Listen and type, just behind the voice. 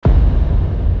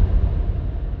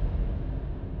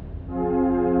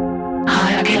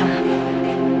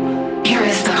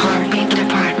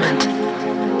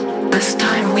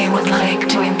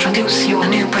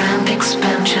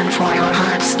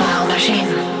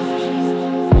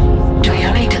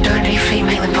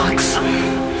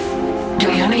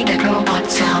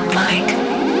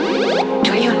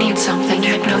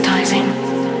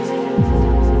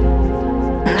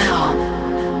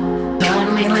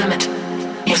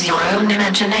own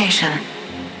imagination.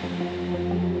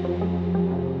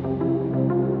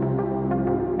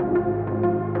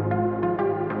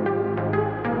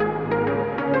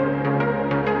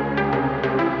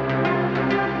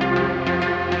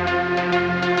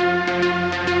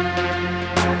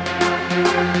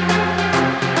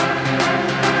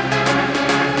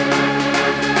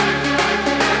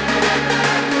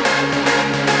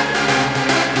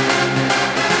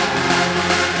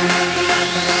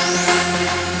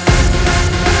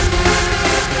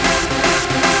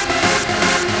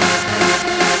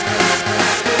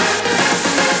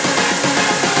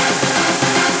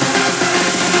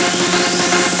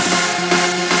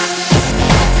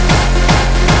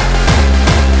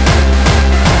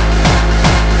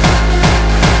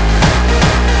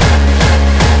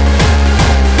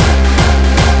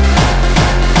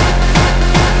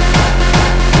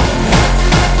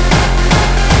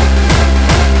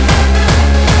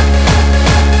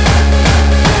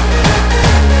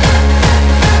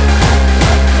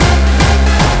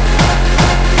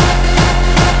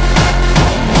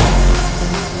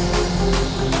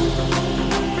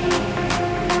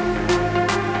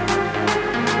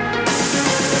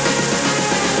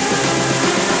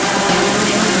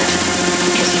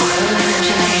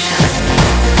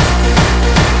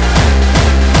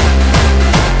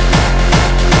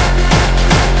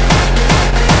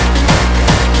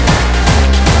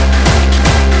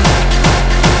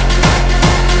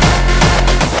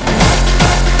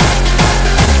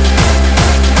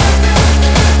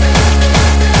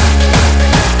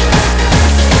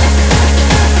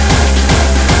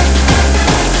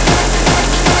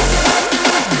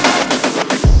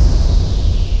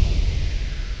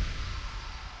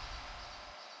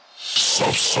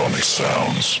 Subsonic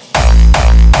sounds.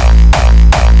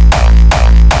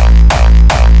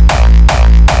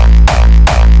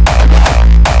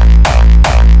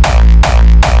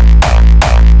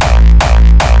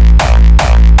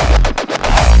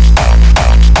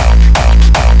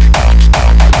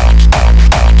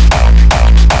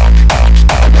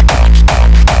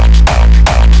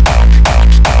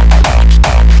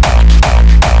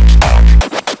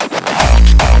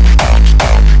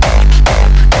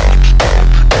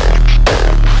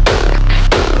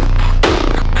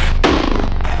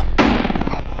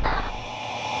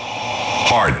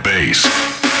 Hard bass.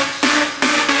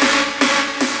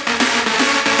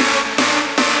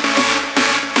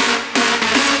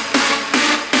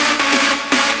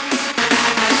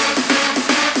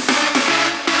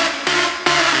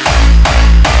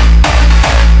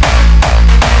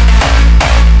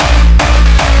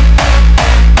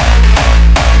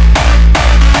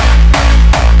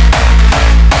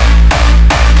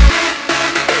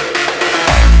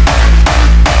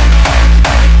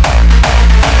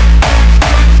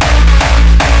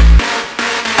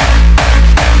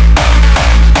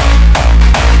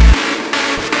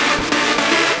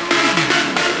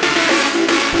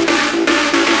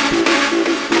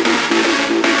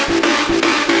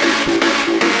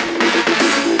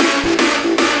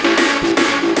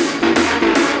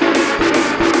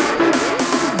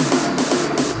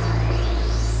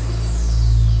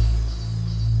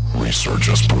 Research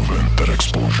has proven that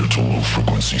exposure to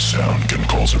low-frequency sound can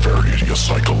cause a variety of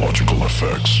psychological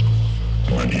effects,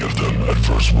 many of them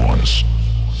adverse ones,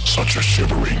 such as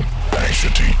shivering,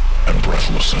 anxiety, and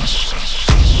breathlessness.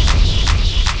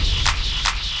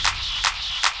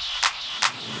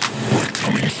 We're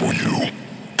coming for you.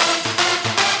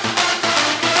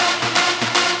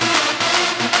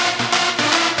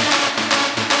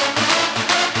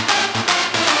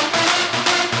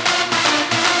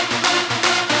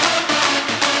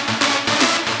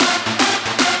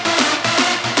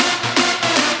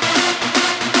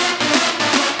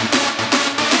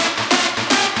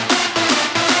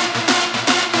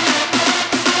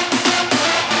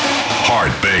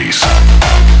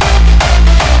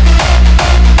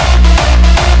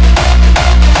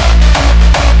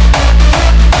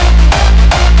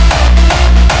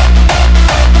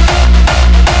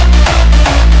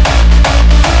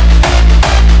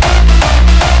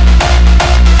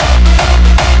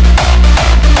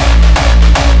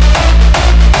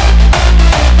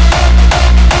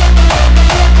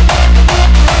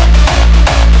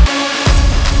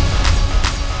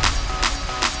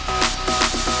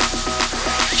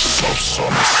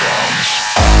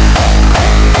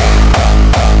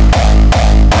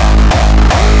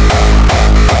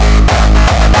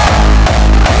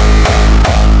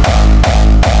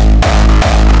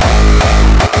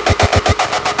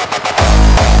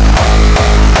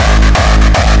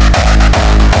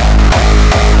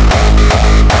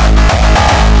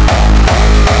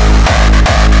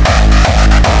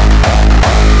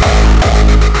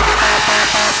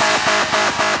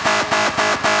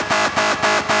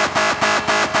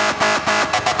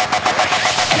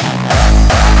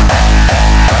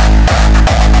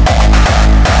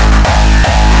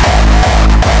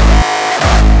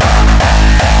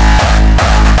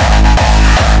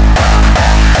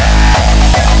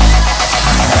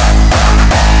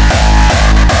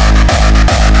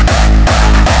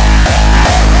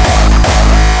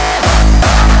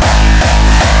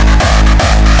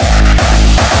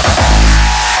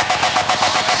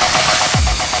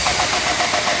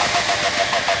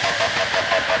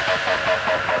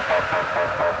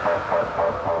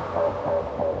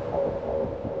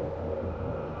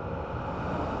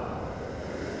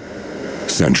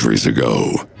 Centuries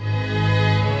ago,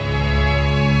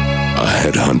 a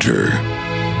headhunter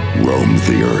roamed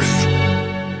the earth,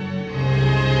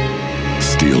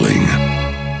 stealing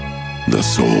the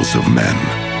souls of men.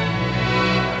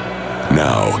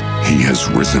 Now he has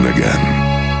risen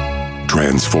again,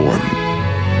 transformed,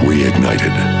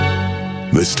 reignited,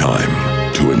 this time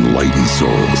to enlighten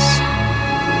souls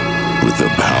with the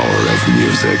power of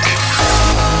music.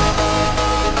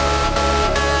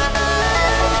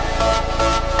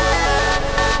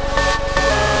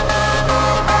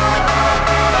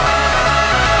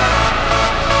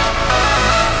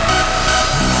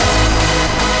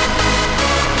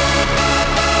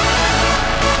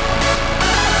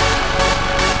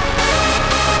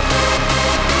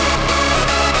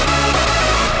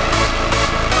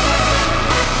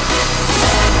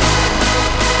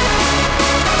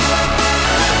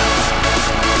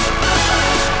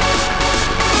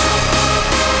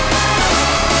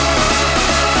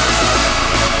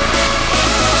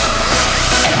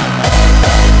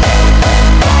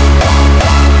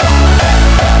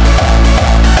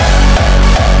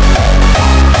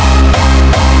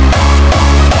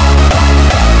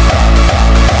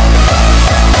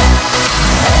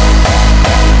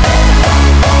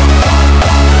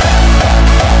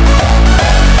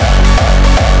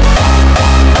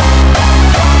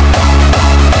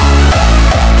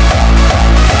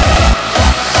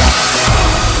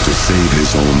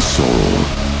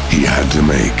 He had to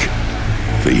make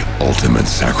the ultimate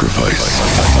sacrifice.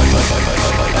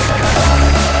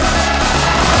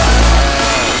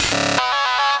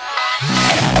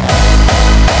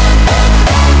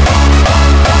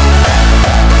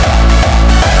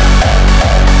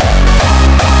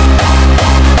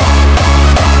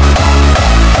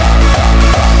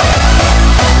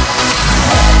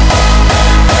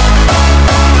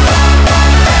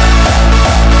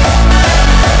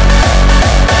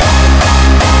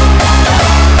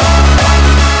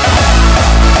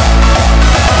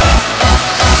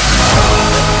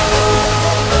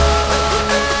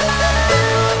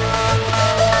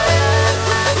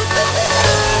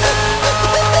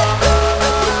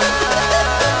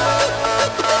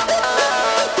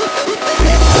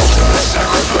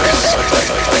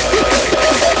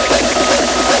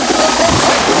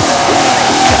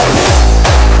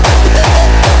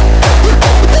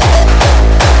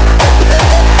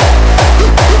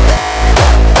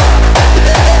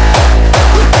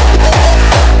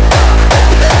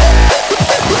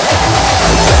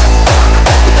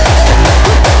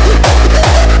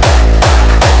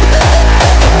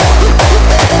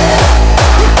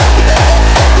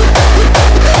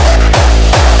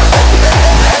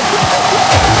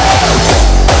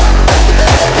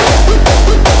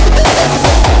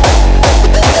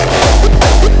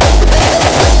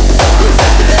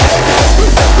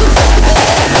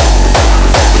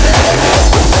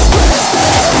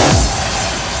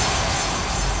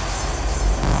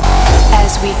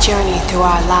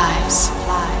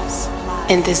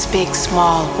 In this big,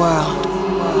 small world,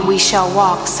 we shall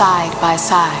walk side by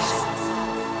side,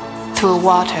 through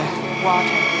water,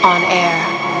 on air,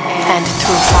 and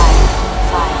through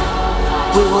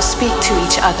fire. We will speak to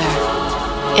each other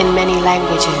in many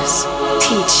languages,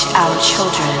 teach our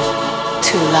children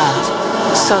to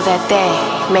love, so that they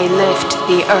may lift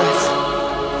the earth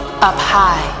up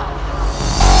high.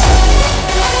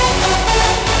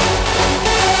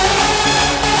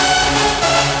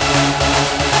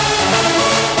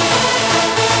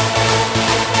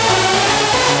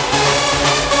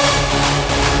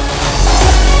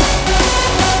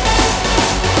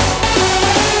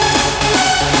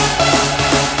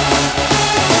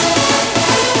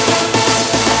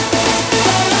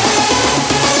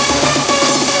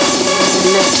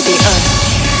 Lift the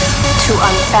earth to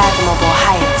unfathomable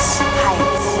heights,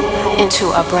 into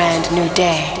a brand new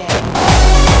day.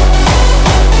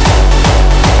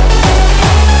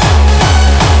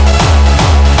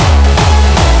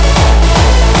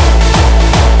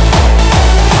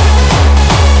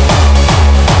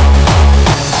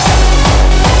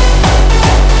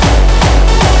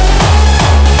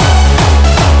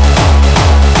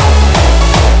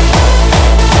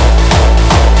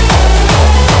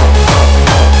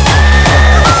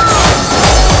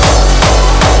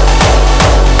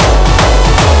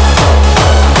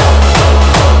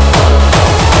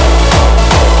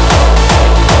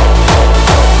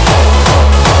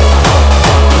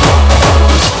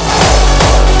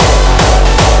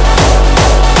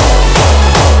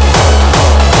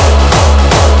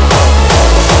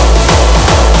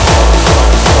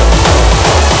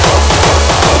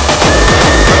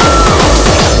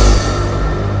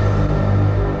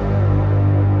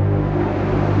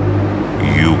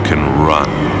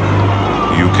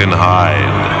 can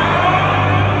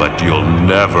hide, but you'll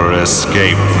never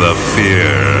escape the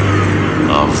fear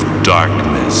of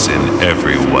darkness in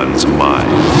everyone's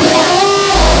mind.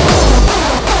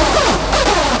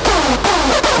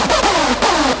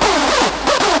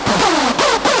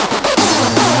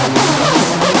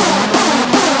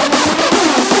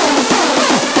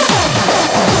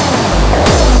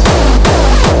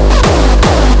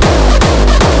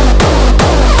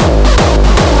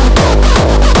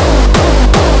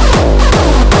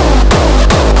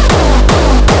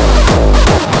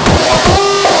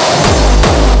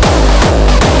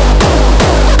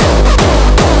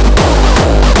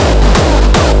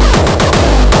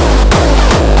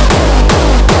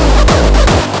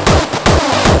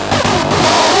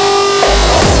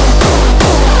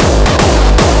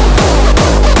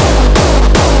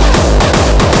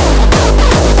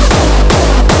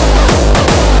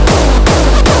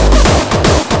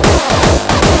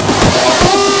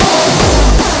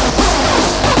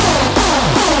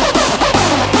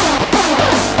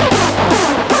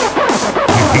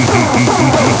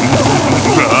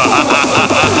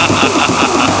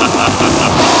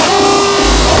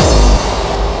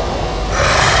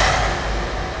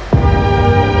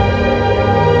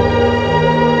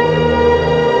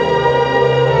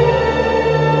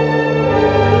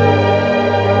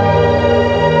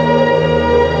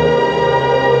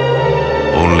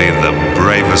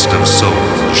 Of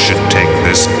souls should take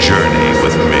this journey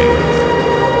with me,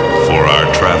 for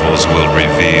our travels will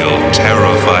reveal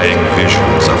terrifying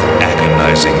visions of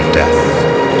agonizing death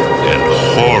and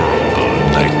horrible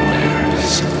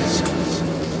nightmares.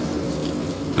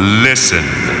 Listen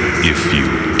if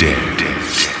you dare.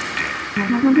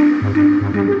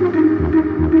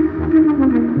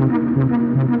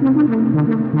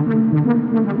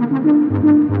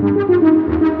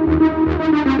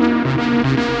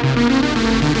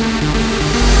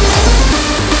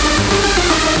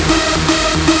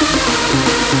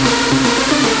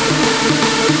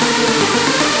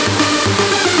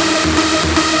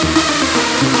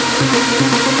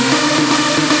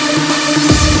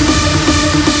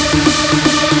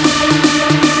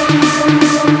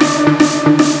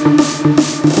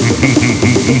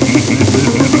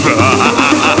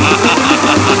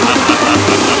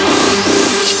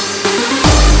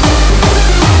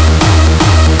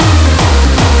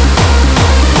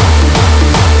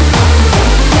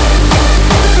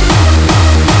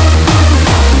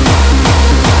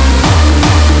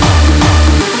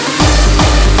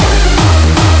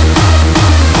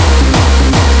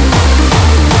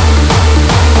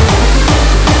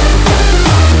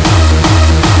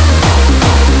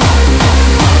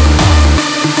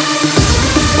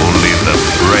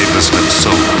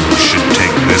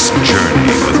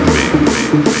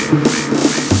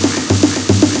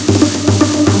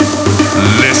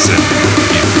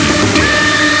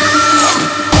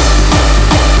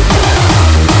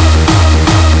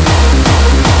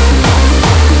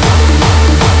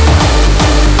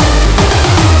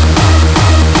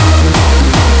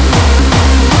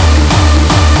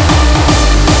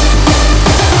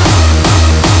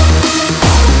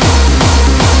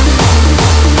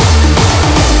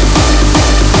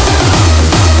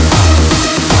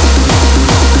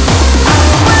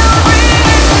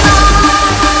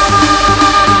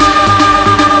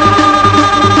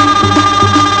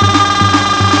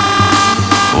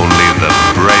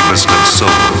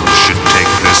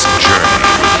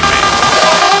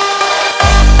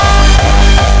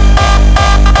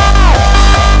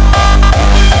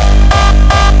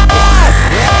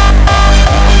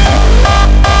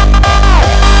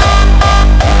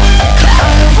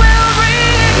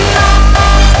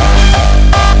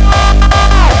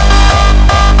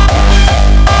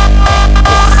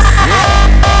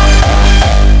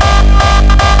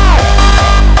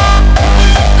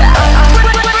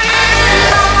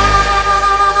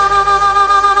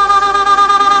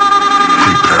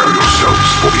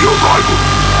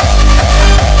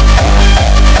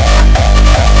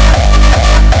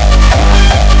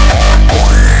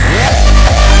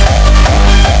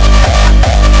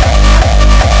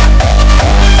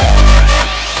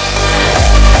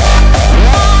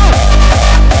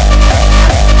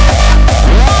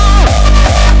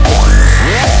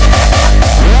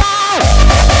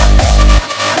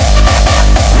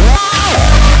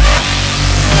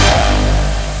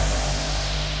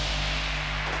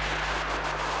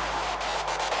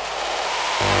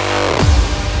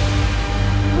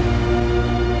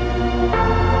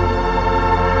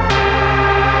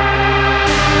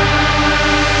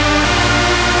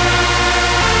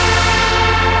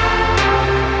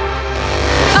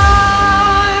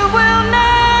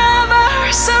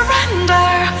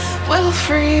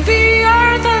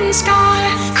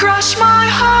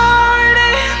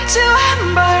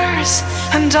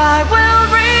 and I will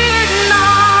reignite.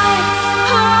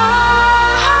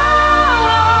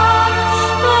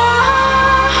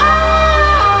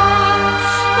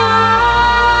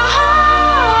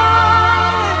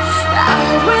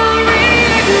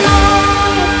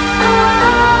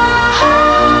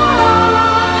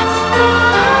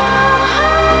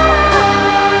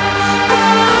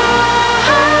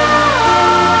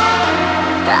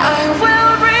 I will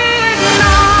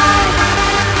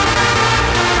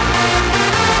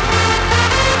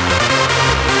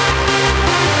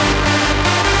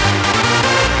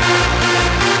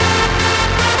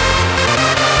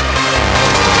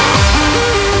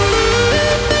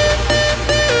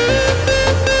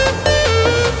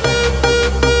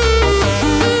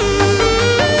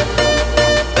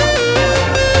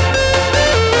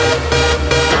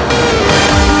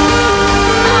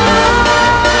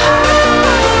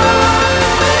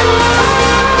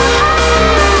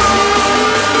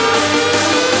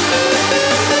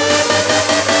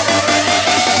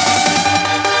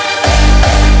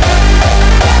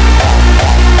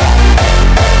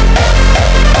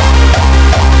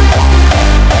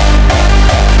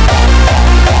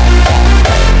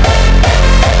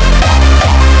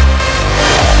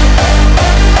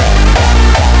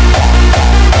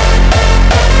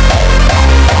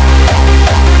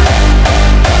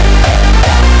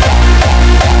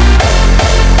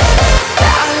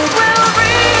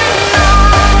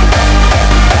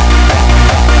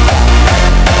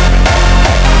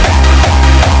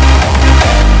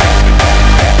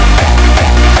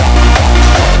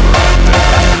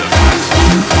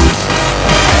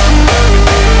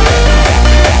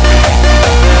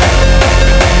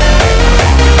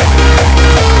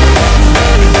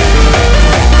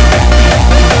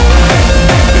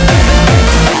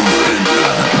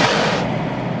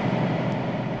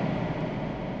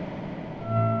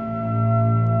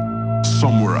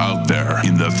Somewhere out there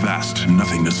in the vast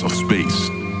nothingness of space.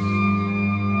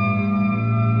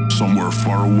 Somewhere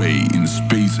far away in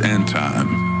space and time.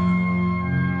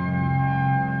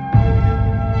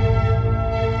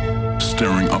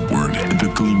 Staring upward at the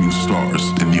gleaming stars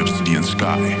in the obsidian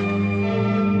sky.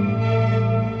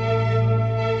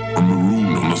 Or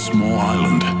marooned on a small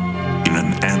island in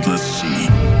an endless sea.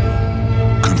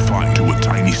 Confined to a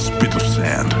tiny spit of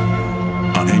sand.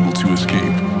 Unable to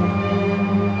escape.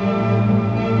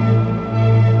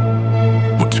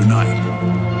 Tonight,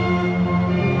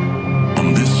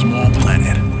 on this small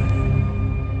planet,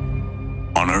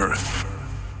 on Earth,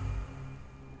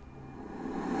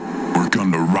 we're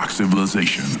gonna rock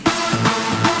civilization.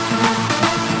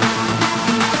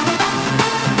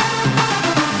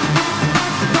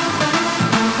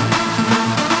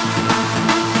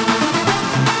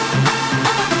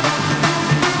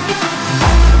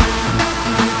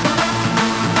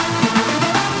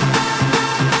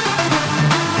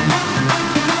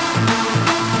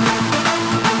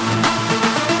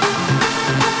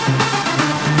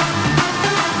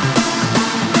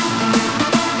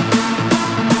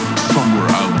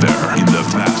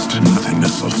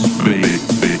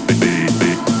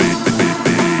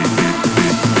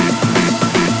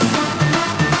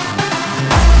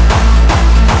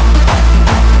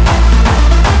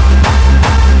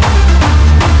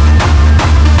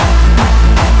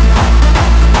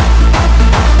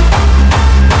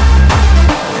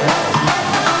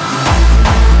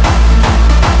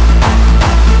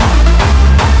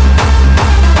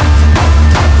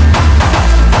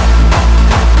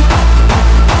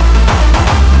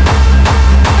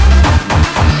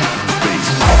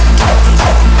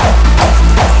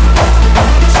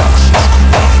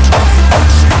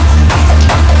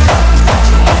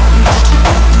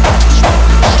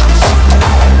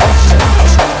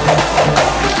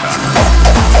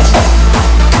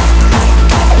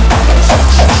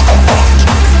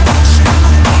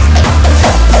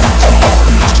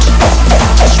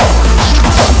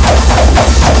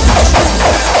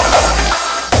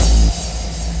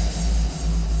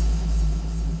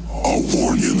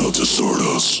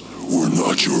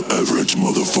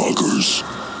 Motherfuckers.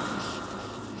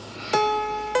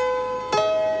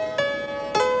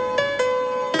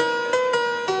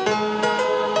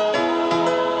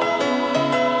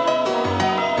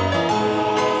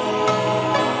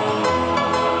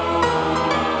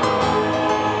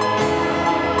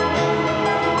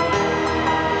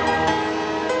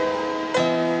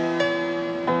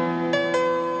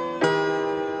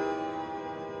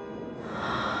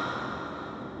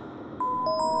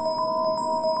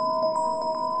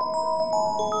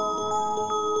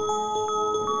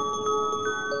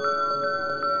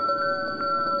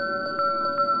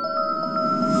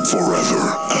 Forever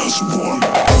as one.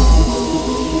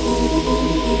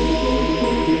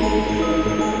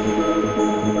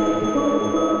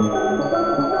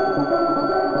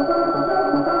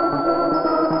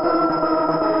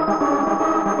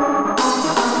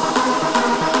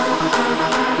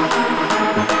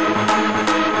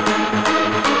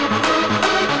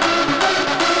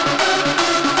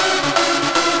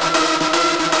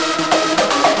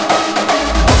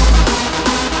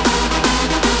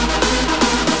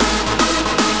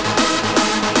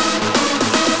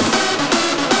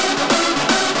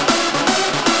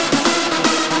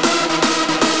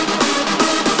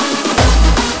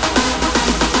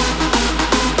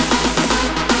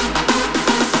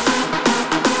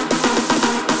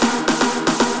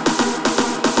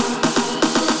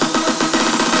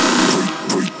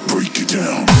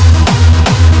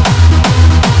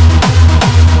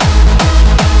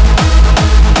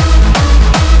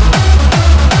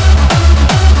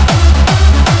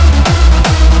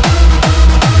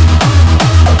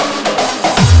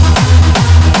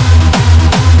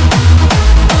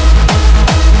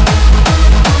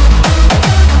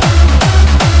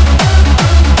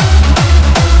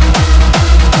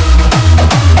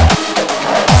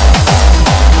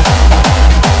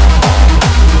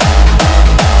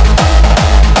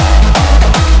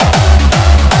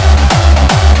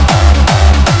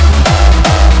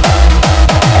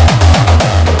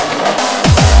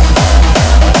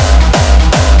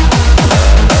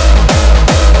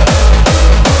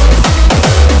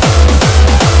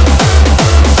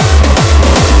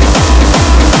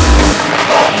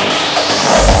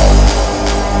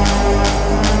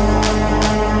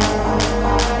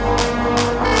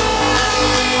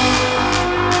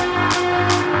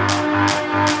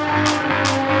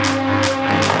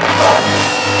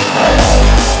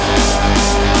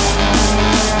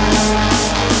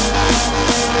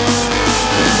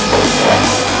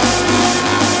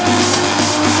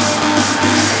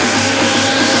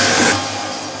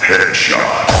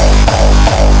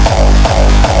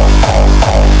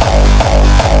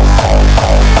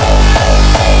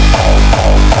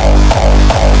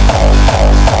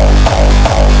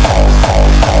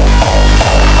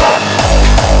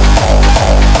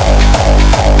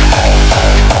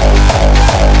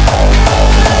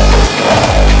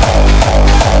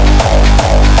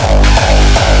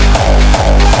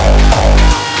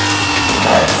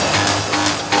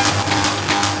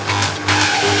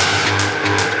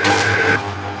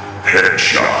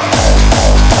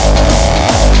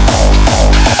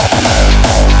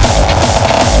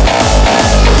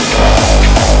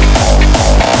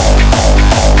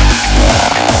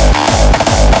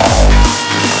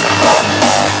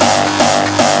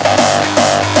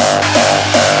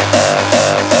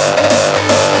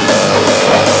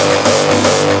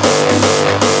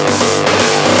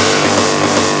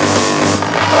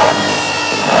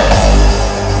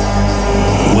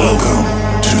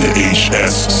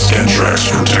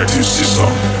 Protective system.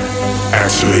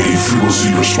 Activating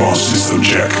frequency response system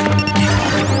check.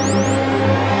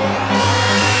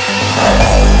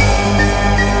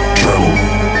 Treble.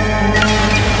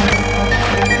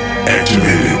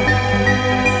 Activated.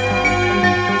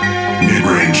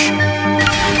 Mid-range.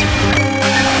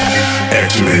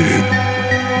 Activated.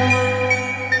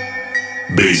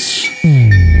 Bass.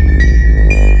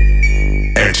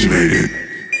 Activated.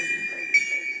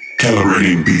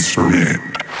 Calibrating beats per minute.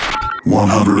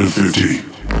 150.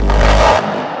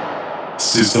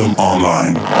 System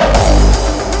online.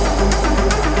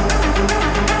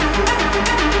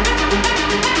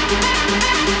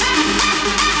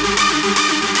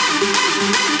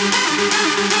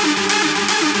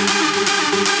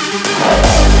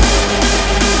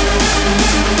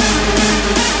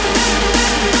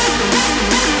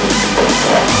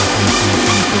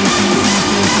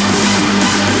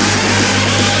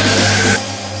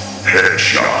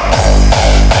 Headshot.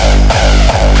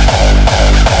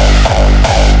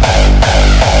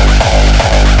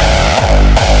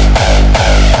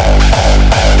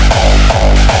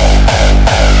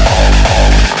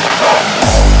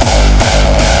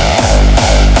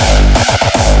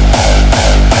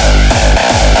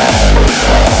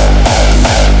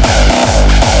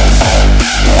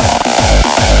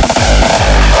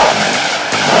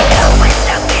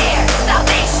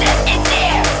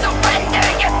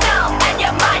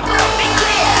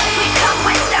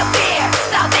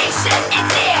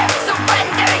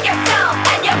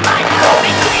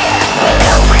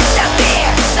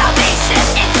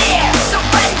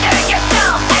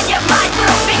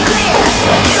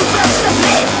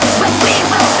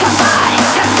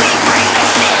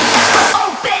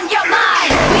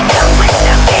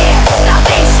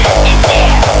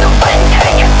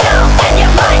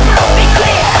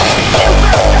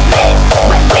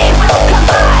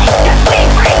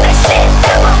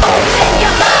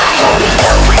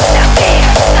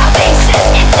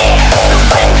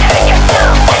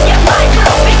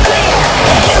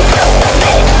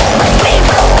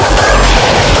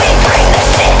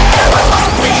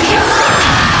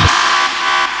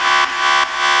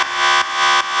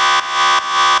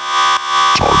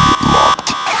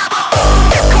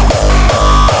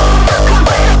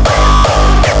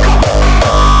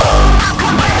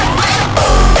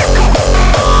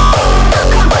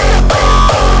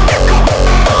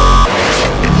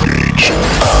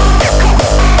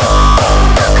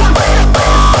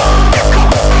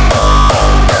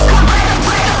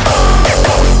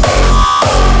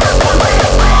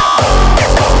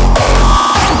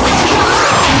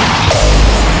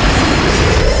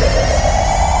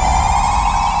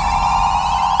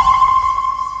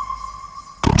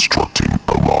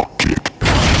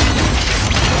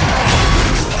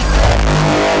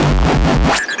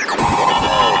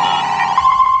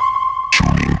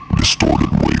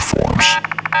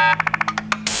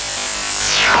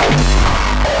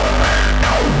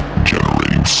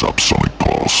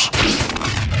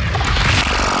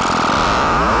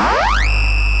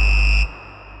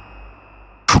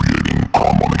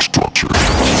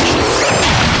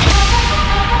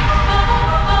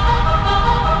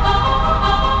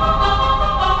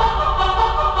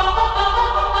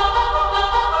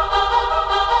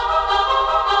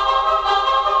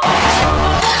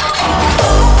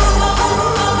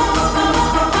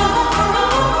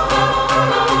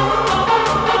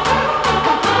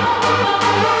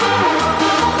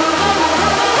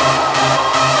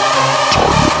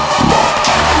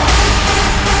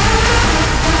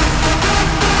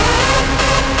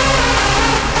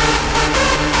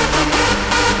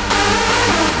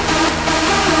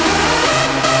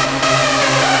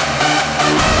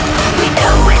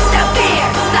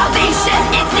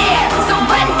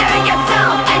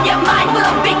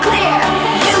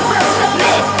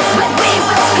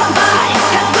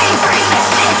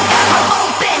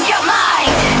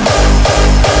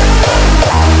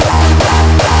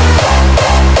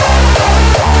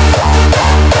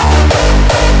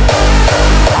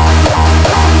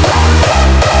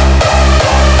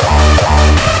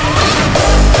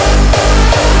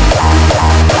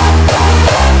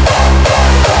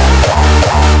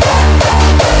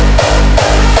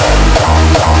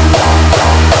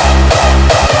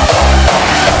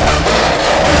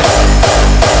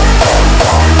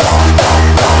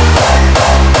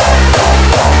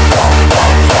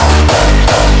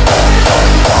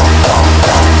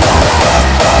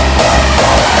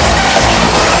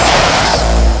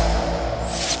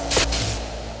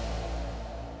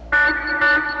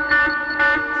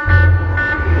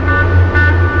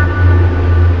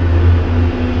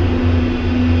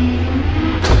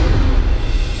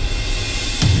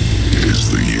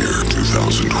 the year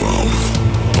 2012.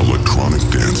 Electronic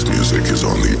dance music is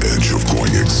on the edge of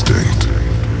going extinct,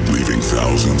 leaving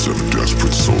thousands of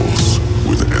desperate souls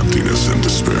with emptiness and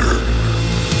despair.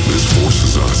 This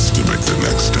forces us to make the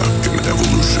next step in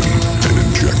evolution and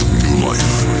inject new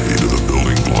life into the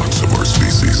building blocks of our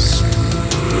species.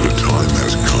 The time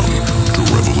has come to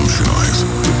revolutionize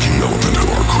the key element of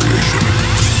our creation.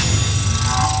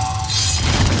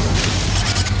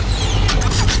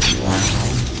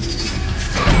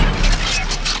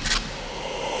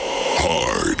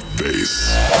 Hard bass.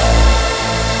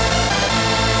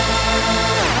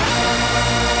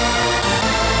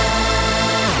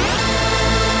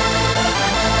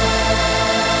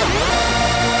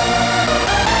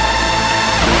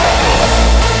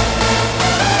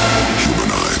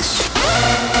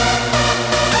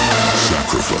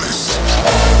 Sacrifice.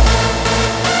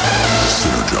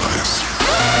 Synergize.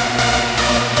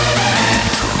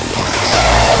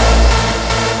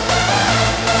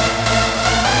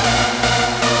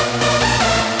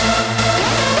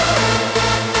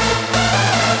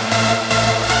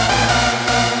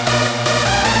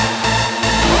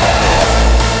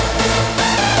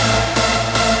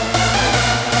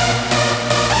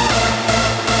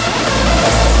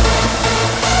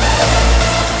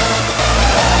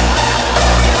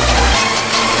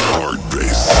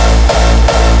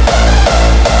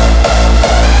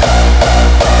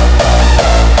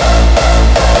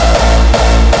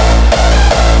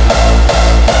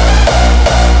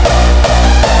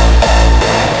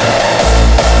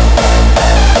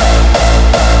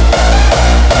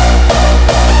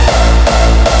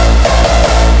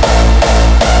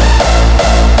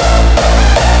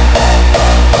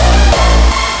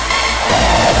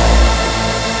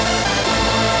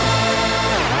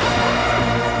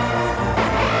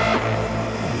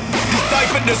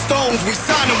 The stones, we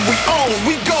sign them, we own.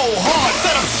 We go hard,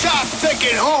 set up shop, take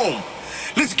it home.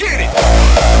 Let's get it.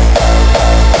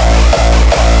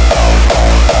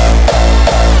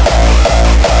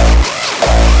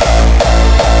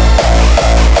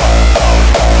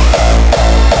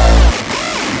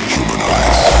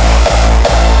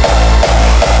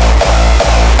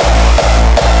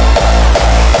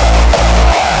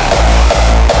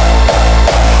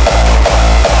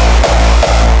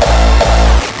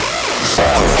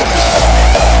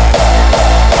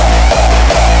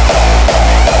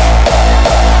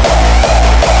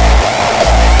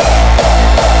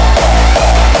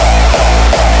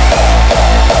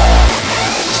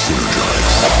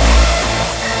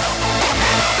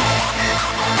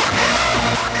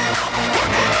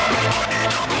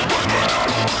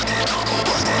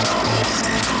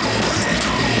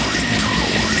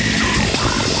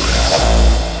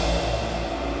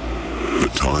 The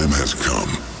time has come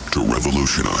to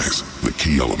revolutionize the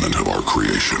key element of our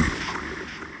creation.